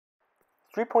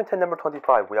3.10 number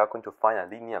 25, we are going to find a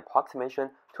linear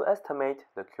approximation to estimate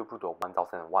the cube root of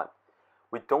 1001.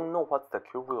 We don't know what's the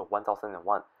cube root of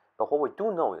 1001, but what we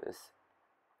do know is,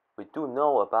 we do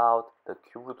know about the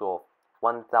cube root of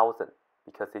 1000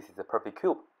 because this is a perfect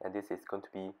cube and this is going to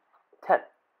be 10.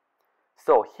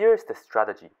 So here's the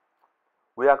strategy.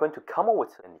 We are going to come up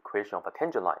with an equation of a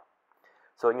tangent line.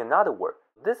 So in another word,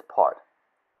 this part,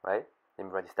 right? Let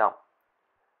me write this down.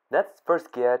 Let's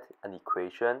first get an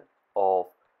equation of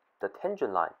the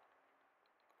tangent line.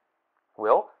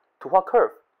 Well, to what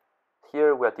curve?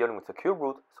 Here we are dealing with the cube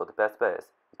root, so the best bet is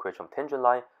equation of tangent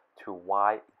line to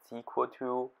y is equal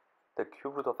to the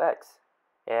cube root of x.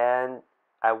 And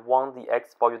I want the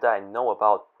x value that I know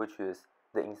about, which is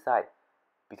the inside.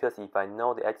 Because if I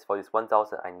know the x value is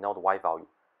 1000, I know the y value.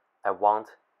 I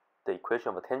want the equation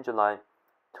of a tangent line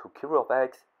to cube root of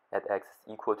x at x is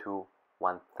equal to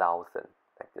 1000,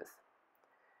 like this.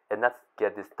 And let's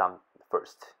get this done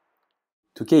first.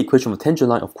 To get equation of a tangent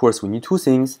line, of course, we need two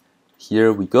things.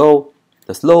 Here we go.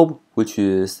 The slope, which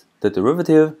is the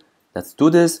derivative. Let's do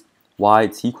this. Y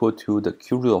is equal to the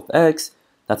cube root of x.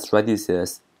 Let's write this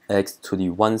as x to the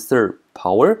 1/3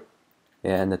 power.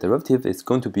 And the derivative is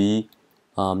going to be,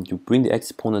 you bring the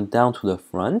exponent down to the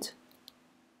front.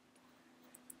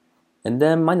 And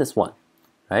then minus 1,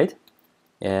 right?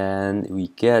 And we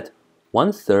get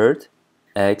 1/3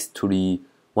 x to the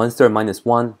 1/3 minus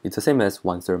 1, it's the same as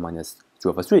 1/3 minus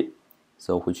 3/3,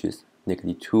 so which is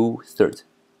negative 2/3.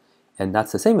 And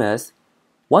that's the same as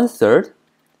 1/3,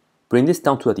 bring this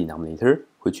down to the denominator,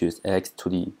 which is x to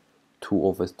the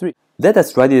 2/3. Let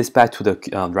us write this back to the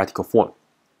radical form.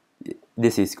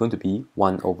 This is going to be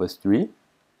 1/3.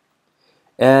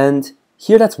 And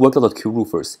here let's work out the cube root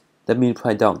first. Let me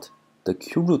write down the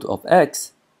cube root of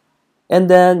x, and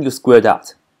then you square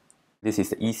that. This is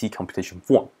the easy computation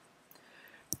form.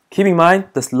 Keep in mind,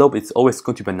 the slope is always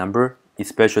going to be a number,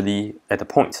 especially at the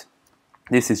point.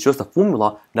 This is just a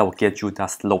formula that will get you that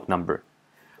slope number.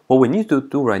 What we need to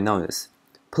do right now is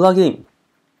plug in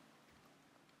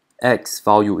x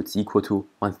value is equal to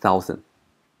 1000,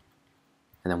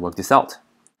 and then work this out.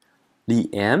 The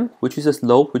m, which is the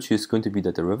slope, which is going to be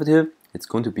the derivative, it's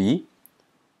going to be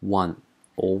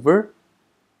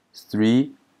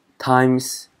 1/3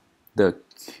 times the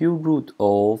cube root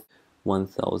of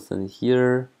 1000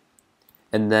 here,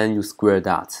 and then you square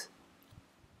that.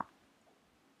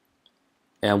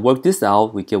 And work this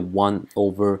out, we get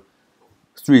 1/3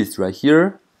 is right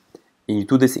here. And you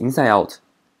do this inside out.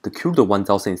 The cube root of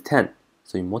 1000 is 10.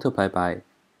 So you multiply by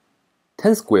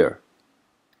 10 squared.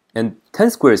 And 10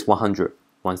 squared is 100.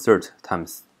 1/3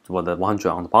 times, well, the 100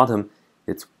 on the bottom,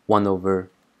 it's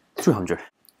 1/300.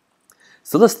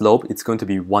 So the slope is going to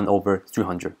be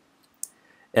 1/300.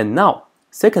 And now,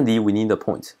 secondly, we need the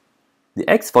point. The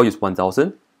x value is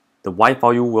 1000. The y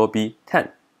value will be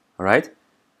 10. Alright?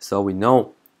 So we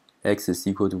know x is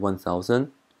equal to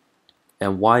 1000.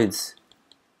 And y is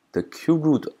the cube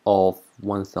root of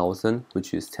 1000,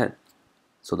 which is 10.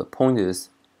 So the point is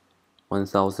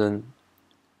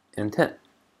 1010.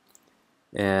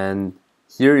 And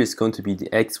here is going to be the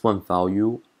x1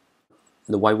 value,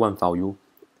 the y1 value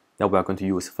that we are going to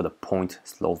use for the point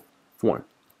slope form.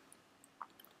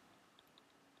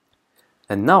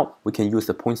 And now we can use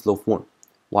the point slope form.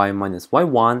 Y minus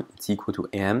y1 is equal to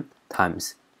m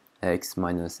times x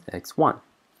minus x1.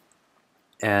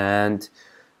 And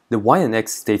the y and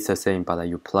x stays the same, but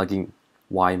you plug in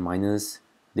y minus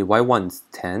the y1 is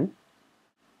 10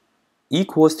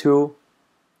 equals to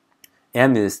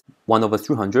m is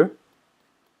 1/300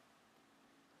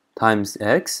 times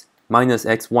x minus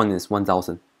x1 is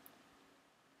 1000,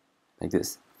 like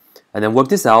this. And then work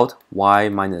this out, y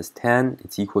minus 10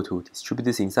 is equal to, distribute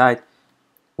this inside,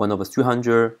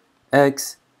 1/300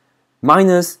 x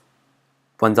minus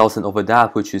 1000 over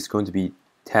that, which is going to be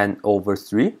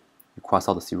 10/3. You cross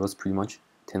out the zeros pretty much,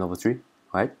 10/3,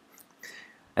 right?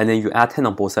 And then you add 10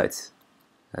 on both sides.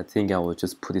 I think I will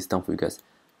just put this down for you guys.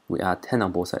 We add 10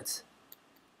 on both sides.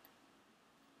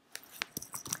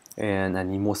 And I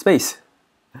need more space.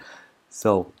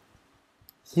 So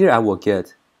here I will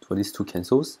get, for these two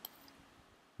cancels,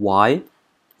 y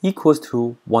equals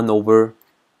to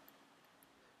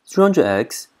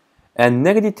 1/300x, and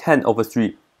negative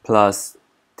 10/3 plus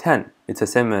 10, it's the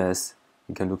same as,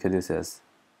 you can look at this as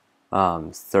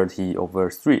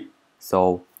 30/3.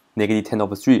 So negative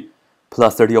 10/3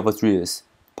 plus 30/3 is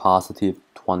positive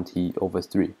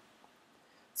 20/3.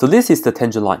 So this is the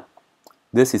tangent line.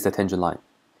 This is the tangent line.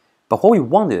 But what we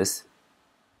want is,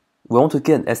 we want to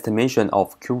get an estimation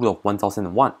of cube root of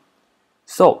 1001.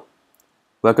 So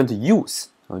we're going to use,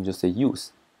 I'll just say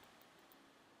use,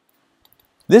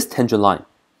 this tangent line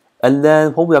And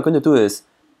then what we are going to do is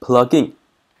plug in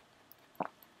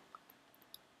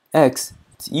x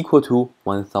is equal to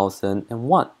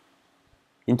 1001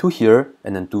 into here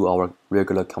and then do our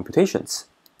regular computations.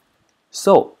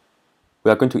 So we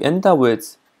are going to end up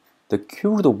with the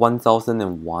cube root of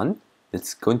 1001.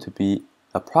 It's going to be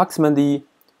approximately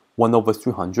 1 over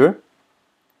 300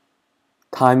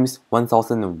 times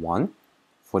 1001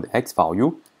 for the x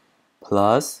value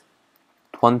plus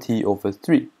 20 over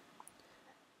 3.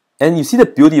 And you see the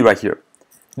beauty right here.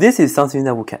 This is something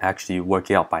that we can actually work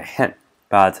out by hand.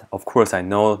 But of course, I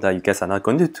know that you guys are not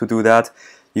going to do that.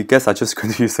 You guys are just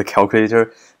going to use the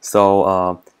calculator.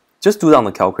 So just do that on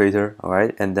the calculator, all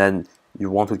right? And then you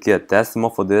want to get decimal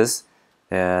for this,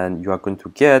 and you are going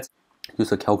to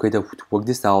use a calculator to work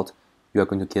this out. You are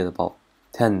going to get about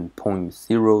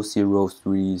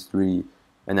 10.0033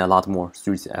 and a lot more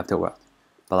 3's afterward.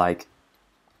 But like,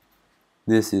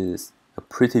 this is a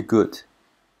pretty good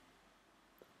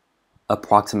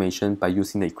approximation by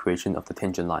using the equation of the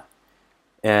tangent line.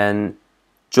 And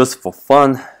just for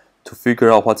fun, to figure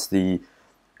out what's the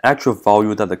actual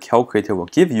value that the calculator will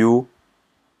give you,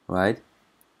 right?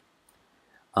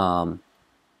 Cube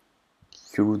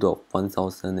root of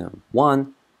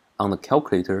 1001 on the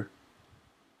calculator,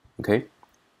 okay?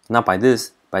 Not by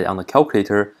this, but on the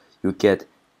calculator, you get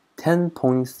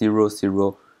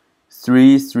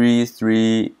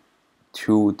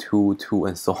 10.0033322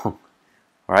 and so on,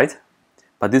 right?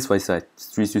 But this way is like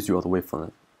 333 all the way from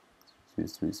it.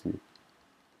 333.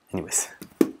 Anyways,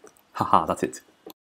 haha, that's it.